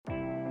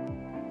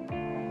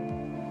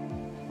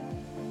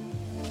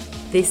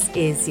This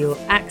is your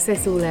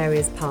Access All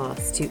Areas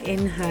pass to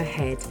In Her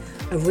Head,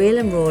 a real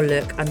and raw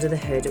look under the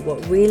hood at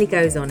what really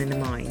goes on in the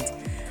mind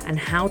and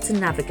how to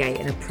navigate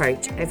and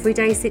approach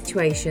everyday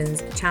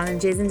situations,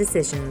 challenges and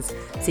decisions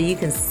so you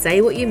can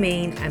say what you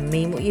mean and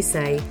mean what you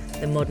say,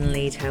 the modern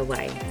lead her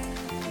way.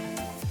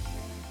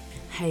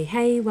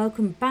 Hey,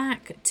 welcome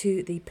back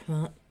to the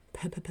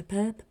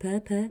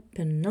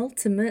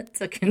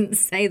penultimate, I couldn't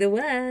say the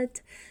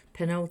word,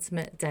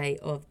 penultimate day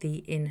of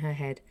the In Her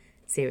Head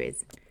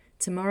series.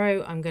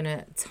 Tomorrow I'm going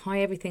to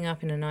tie everything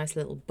up in a nice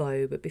little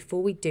bow, but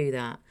before we do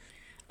that,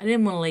 I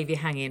didn't want to leave you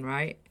hanging,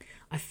 right?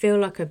 I feel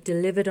like I've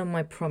delivered on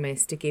my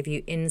promise to give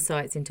you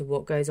insights into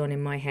what goes on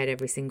in my head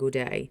every single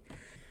day,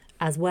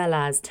 as well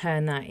as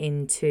turn that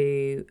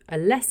into a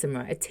lesson,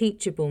 right? A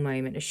teachable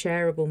moment, a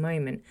shareable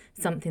moment,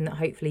 something that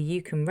hopefully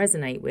you can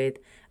resonate with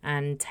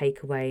and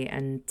take away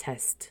and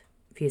test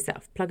for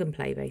yourself. Plug and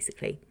play,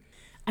 basically.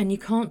 And you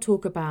can't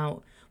talk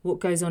about what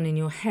goes on in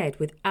your head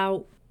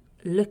without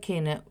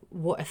looking at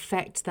what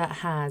effect that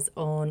has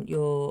on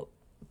your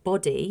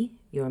body,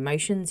 your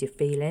emotions, your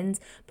feelings,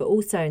 but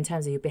also in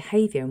terms of your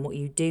behaviour and what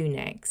you do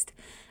next.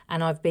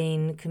 And I've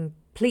been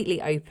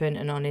completely open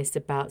and honest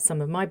about some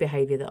of my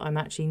behaviour that I'm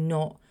actually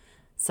not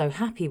so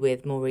happy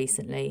with more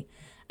recently,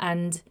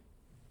 and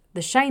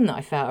the shame that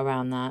I felt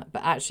around that,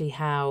 but actually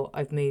how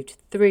I've moved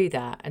through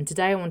that. And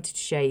today I wanted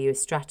to share you a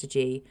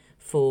strategy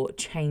for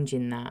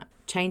changing that,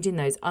 changing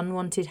those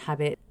unwanted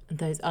habits,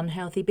 those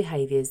unhealthy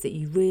behaviours that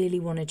you really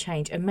want to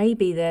change. And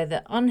maybe they're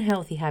the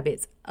unhealthy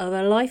habits of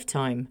a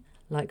lifetime,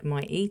 like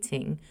my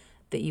eating,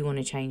 that you want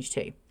to change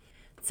too.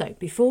 So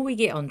before we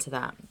get on to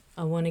that,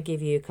 I want to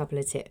give you a couple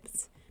of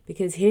tips,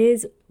 because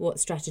here's what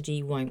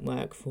strategy won't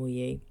work for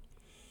you.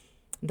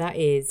 That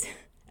is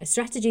a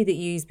strategy that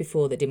you used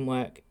before that didn't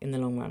work in the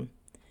long run.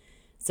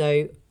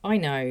 So I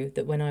know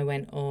that when I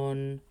went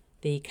on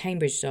the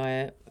Cambridge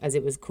diet, as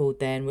it was called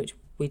then, which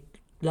we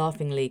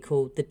laughingly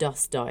called the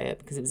dust diet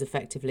because it was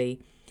effectively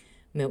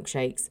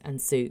milkshakes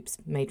and soups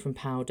made from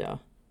powder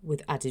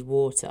with added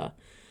water.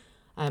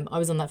 I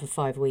was on that for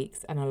 5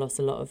 weeks and I lost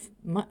a lot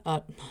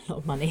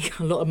of money,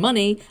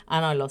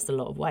 and I lost a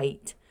lot of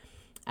weight.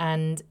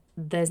 And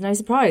there's no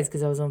surprise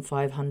because I was on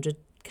 500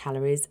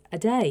 calories a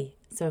day.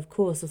 So of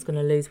course I was going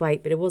to lose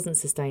weight, but it wasn't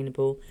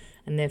sustainable,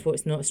 and therefore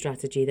it's not a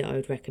strategy that I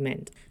would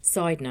recommend.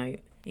 Side note,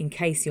 in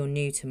case you're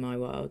new to my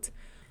world,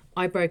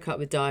 I broke up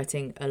with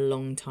dieting a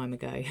long time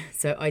ago,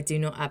 so I do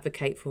not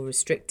advocate for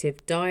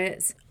restrictive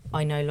diets.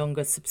 I no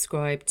longer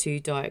subscribe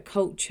to diet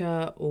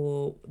culture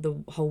or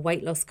the whole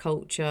weight loss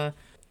culture.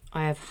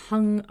 I have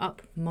hung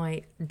up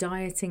my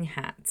dieting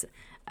hat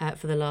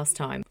for the last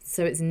time,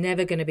 so it's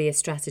never going to be a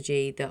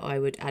strategy that I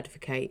would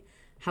advocate.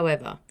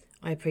 However,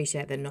 I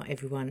appreciate that not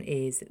everyone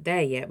is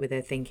there yet with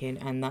their thinking,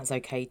 and that's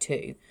okay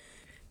too.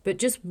 But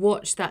just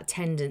watch that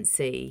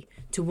tendency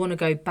to want to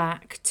go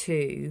back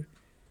to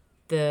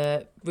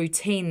the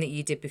routine that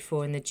you did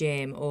before in the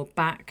gym, or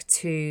back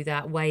to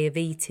that way of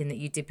eating that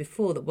you did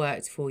before that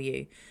worked for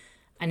you.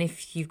 And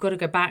if you've got to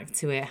go back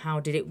to it, how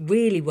did it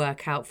really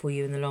work out for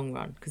you in the long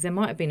run? Because there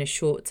might have been a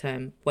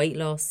short-term weight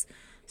loss,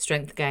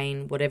 strength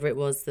gain, whatever it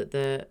was that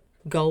the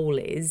goal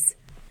is,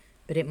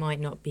 but it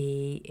might not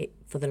be it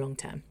for the long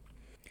term.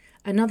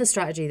 Another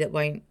strategy that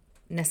won't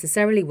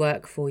necessarily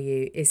work for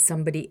you is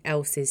somebody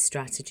else's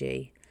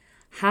strategy.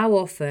 How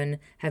often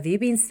have you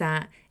been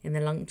sat in the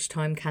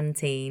lunchtime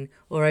canteen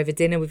or over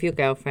dinner with your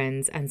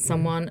girlfriends and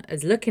someone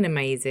is looking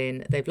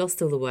amazing, they've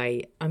lost all the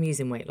weight? I'm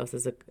using weight loss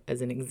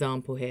as an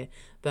example here,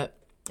 but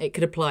it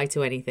could apply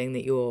to anything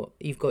that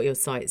you've got your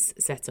sights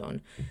set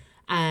on.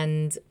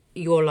 And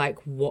you're like,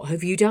 what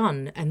have you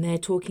done? And they're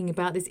talking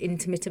about this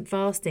intermittent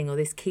fasting or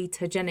this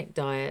ketogenic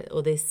diet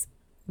or this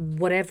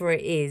whatever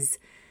it is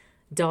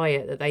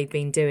diet that they've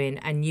been doing,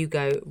 and you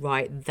go,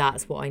 right,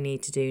 that's what I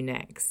need to do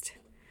next.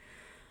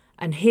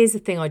 And here's the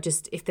thing,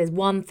 if there's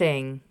one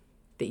thing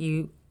that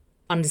you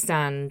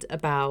understand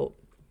about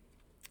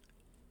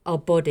our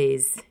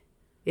bodies,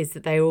 is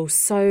that they're all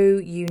so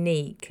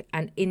unique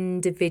and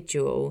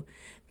individual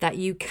that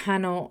you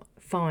cannot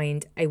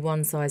find a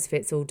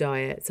one-size-fits-all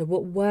diet. So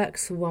what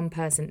works for one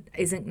person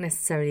isn't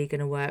necessarily going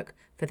to work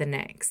for the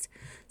next.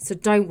 So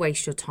don't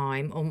waste your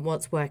time on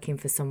what's working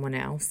for someone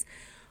else.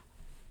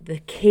 The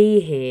key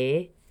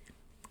here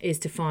is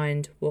to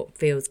find what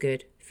feels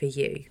good for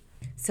you.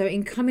 So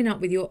in coming up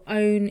with your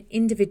own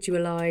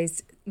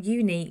individualised,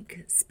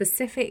 unique,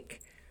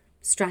 specific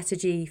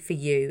strategy for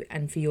you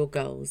and for your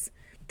goals,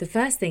 the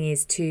first thing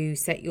is to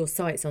set your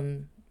sights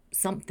on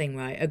something,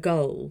 right? A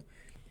goal.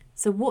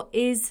 So what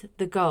is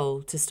the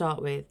goal to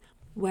start with?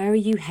 Where are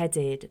you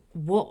headed?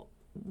 What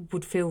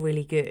would feel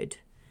really good?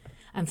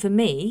 And for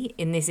me,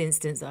 in this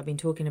instance that I've been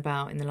talking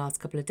about in the last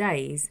couple of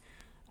days,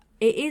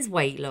 it is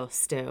weight loss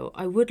still.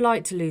 I would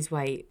like to lose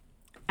weight.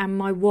 And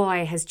my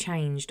why has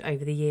changed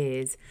over the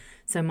years.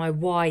 So my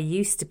why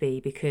used to be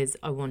because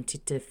I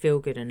wanted to feel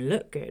good and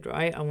look good,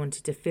 right? I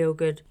wanted to feel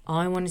good.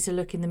 I wanted to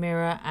look in the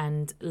mirror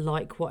and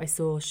like what I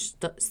saw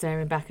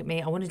staring back at me.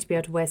 I wanted to be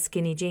able to wear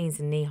skinny jeans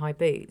and knee-high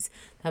boots.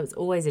 That was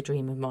always a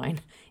dream of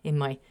mine in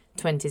my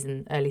 20s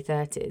and early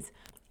 30s.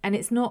 And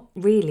it's not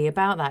really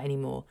about that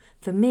anymore.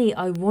 For me,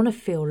 I want to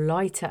feel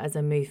lighter as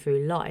I move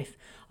through life.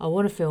 I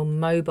want to feel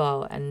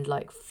mobile and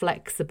like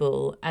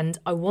flexible. And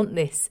I want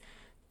this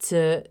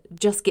to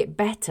just get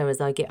better as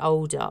I get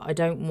older. I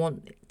don't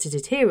want it to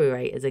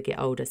deteriorate as I get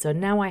older. So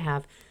now I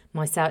have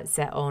my sights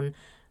set on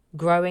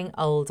growing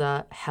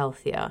older,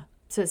 healthier.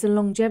 So it's a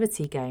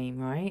longevity game,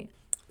 right?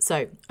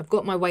 So I've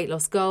got my weight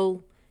loss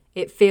goal.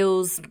 It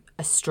feels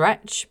a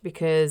stretch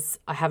because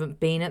I haven't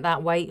been at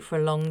that weight for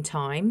a long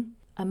time.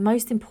 And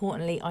most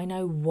importantly, I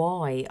know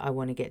why I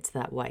want to get to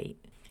that weight.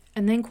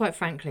 And then quite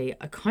frankly,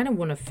 I kind of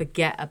want to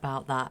forget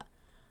about that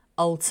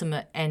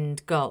ultimate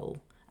end goal.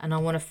 And I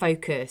want to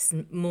focus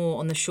more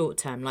on the short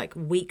term, like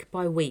week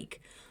by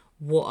week.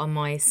 What are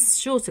my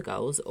shorter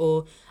goals,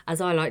 or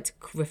as I like to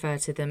refer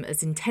to them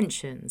as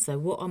intentions? So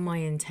what are my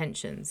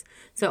intentions?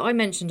 So I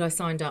mentioned I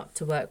signed up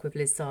to work with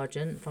Liz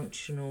Sargent,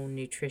 functional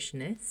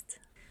nutritionist.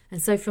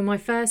 And so for my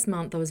first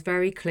month, I was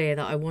very clear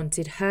that I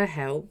wanted her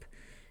help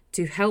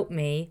to help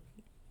me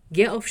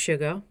get off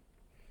sugar,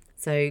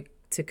 so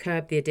to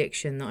curb the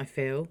addiction that I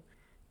feel,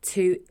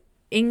 to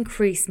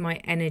increase my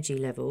energy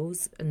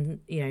levels and,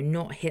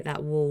 not hit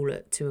that wall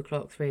at 2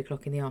 o'clock, 3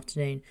 o'clock in the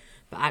afternoon,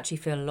 but actually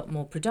feel a lot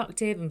more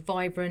productive and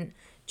vibrant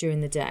during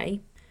the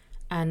day.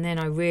 And then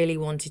I really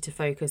wanted to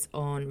focus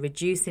on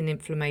reducing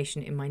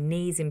inflammation in my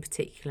knees in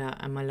particular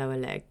and my lower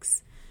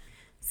legs.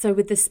 So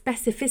with the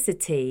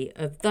specificity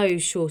of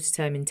those shorter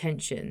term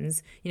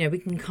intentions, we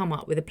can come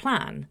up with a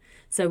plan.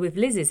 So with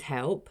Liz's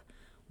help,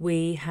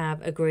 we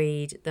have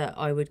agreed that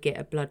I would get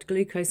a blood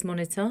glucose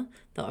monitor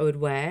that I would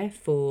wear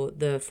for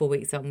the 4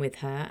 weeks I'm with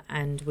her,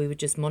 and we would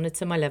just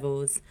monitor my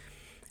levels.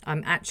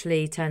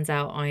 Turns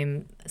out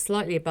I'm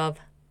slightly above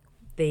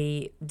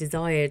the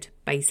desired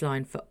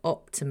baseline for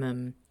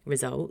optimum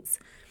results.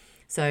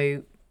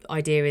 So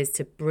idea is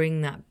to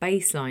bring that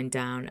baseline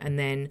down and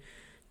then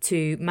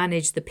to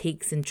manage the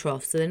peaks and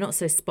troughs so they're not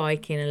so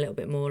spiky and a little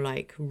bit more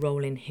like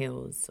rolling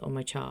hills on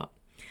my chart.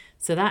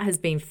 So that has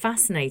been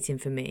fascinating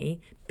for me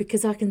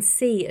because I can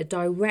see a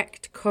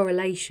direct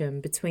correlation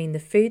between the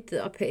food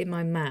that I put in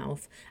my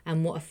mouth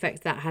and what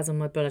effect that has on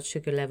my blood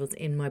sugar levels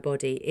in my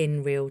body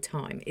in real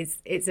time.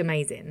 It's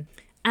amazing,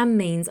 and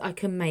means I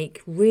can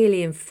make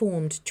really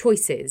informed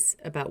choices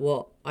about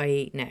what I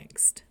eat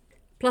next.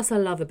 Plus I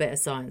love a bit of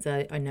science.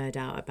 I nerd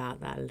out about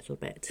that a little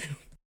bit.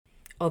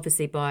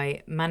 Obviously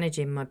by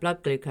managing my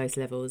blood glucose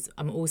levels,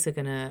 I'm also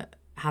going to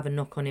have a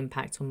knock-on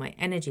impact on my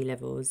energy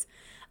levels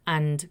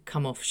and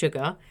come off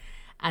sugar.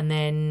 And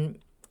then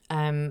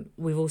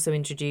we've also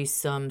introduced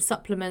some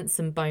supplements,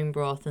 some bone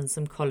broth and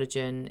some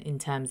collagen in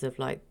terms of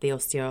like the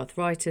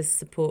osteoarthritis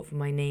support for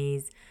my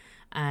knees.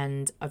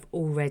 And I've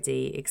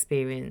already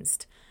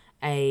experienced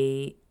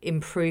a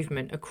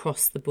improvement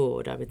across the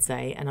board, I would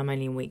say. And I'm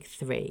only in week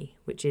 3,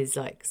 which is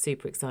like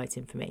super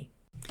exciting for me.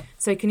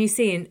 So can you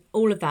see in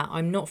all of that,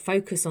 I'm not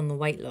focused on the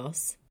weight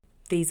loss.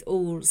 These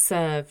all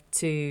serve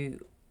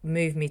to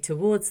move me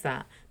towards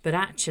that. But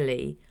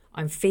actually,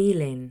 I'm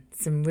feeling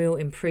some real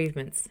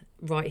improvements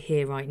right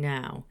here, right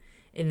now,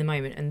 in the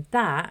moment. And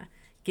that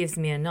gives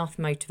me enough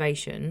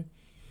motivation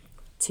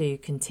to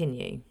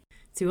continue.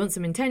 So we want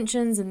some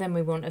intentions, and then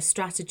we want a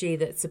strategy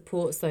that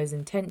supports those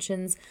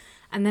intentions.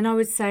 And then I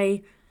would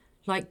say,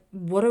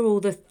 what are all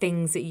the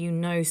things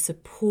that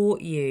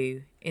support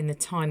you in the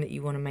time that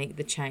you want to make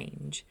the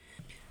change?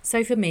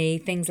 So for me,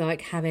 things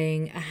like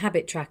having a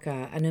habit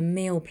tracker and a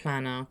meal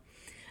planner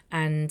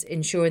and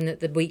ensuring that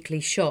the weekly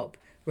shop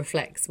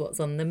reflects what's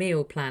on the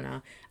meal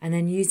planner, and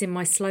then using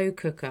my slow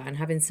cooker and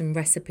having some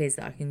recipes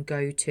that I can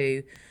go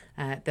to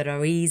that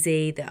are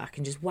easy, that I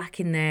can just whack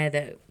in there,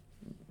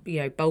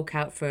 that bulk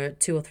out for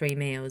 2 or 3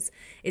 meals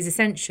is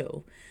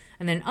essential.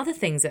 And then other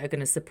things that are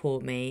going to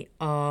support me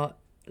are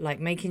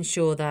like making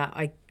sure that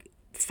I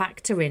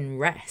factor in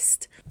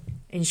rest,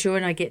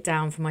 ensuring I get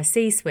down for my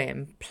sea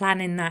swim,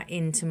 planning that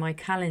into my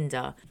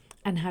calendar,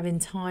 and having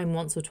time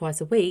once or twice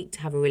a week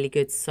to have a really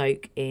good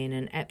soak in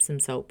an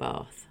Epsom salt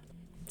bath.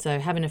 So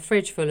having a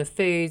fridge full of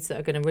foods that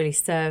are going to really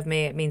serve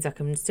me, it means I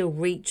can still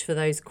reach for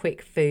those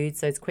quick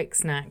foods, those quick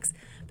snacks,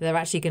 but they're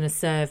actually going to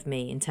serve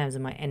me in terms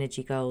of my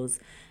energy goals,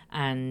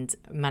 and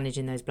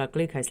managing those blood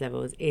glucose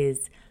levels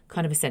is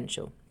kind of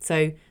essential.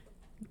 So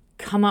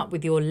come up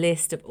with your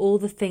list of all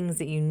the things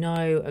that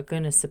are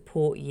going to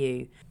support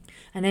you.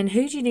 And then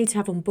who do you need to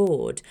have on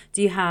board?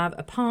 Do you have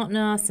a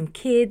partner, some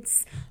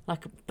kids,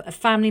 like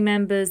family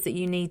members that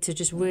you need to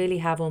just really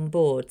have on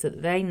board so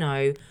that they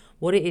know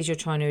what it is you're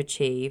trying to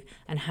achieve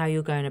and how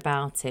you're going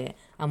about it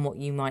and what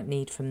you might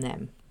need from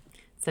them?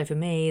 So for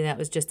me, that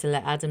was just to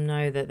let Adam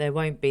know that there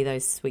won't be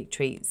those sweet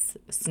treats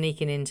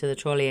sneaking into the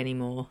trolley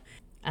anymore.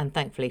 And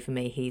thankfully for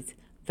me, he's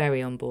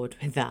very on board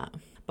with that.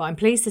 But I'm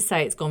pleased to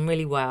say it's gone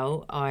really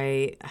well.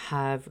 I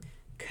have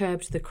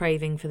curbed the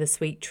craving for the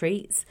sweet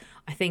treats.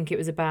 I think it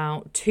was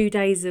about 2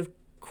 days of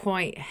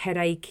quite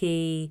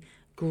headachy,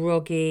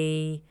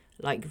 groggy,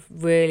 like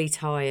really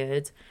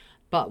tired.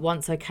 But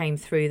once I came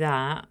through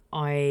that,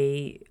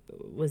 I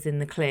was in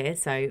the clear,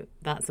 so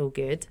that's all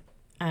good.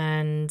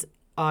 And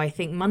I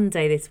think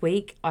Monday this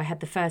week, I had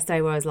the first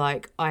day where I was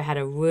like, I had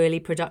a really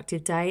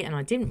productive day and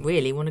I didn't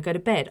really want to go to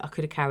bed. I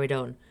could have carried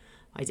on.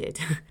 I did.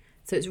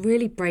 So it's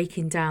really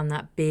breaking down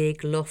that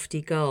big,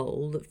 lofty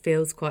goal that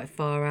feels quite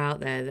far out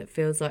there, that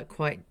feels like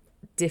quite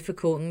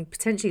difficult and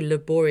potentially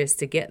laborious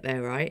to get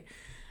there, right?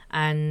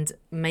 And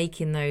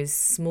making those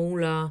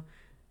smaller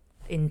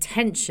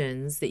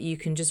intentions that you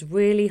can just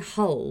really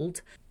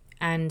hold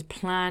and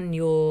plan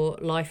your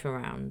life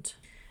around.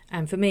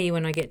 And for me,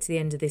 when I get to the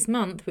end of this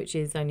month, which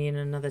is only in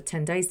another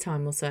 10 days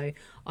time or so,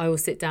 I will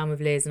sit down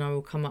with Liz and I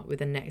will come up with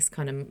the next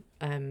kind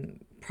of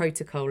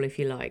protocol, if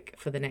you like,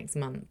 for the next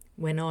month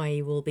when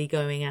I will be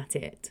going at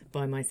it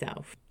by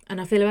myself.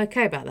 And I feel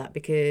okay about that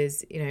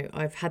because, you know,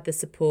 I've had the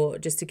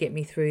support just to get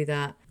me through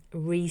that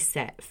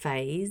reset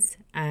phase,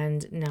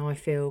 and now I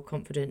feel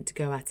confident to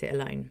go at it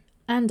alone.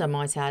 And I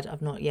might add,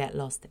 I've not yet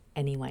lost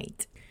any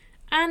weight.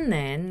 And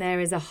then there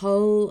is a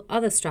whole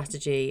other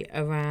strategy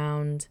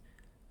around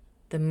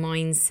the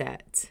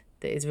mindset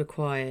that is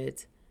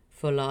required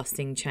for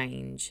lasting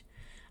change.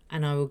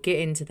 And I will get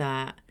into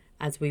that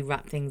as we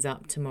wrap things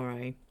up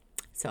tomorrow.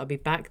 So I'll be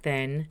back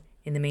then.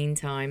 In the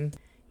meantime,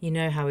 you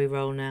know how we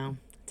roll now.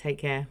 Take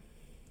care.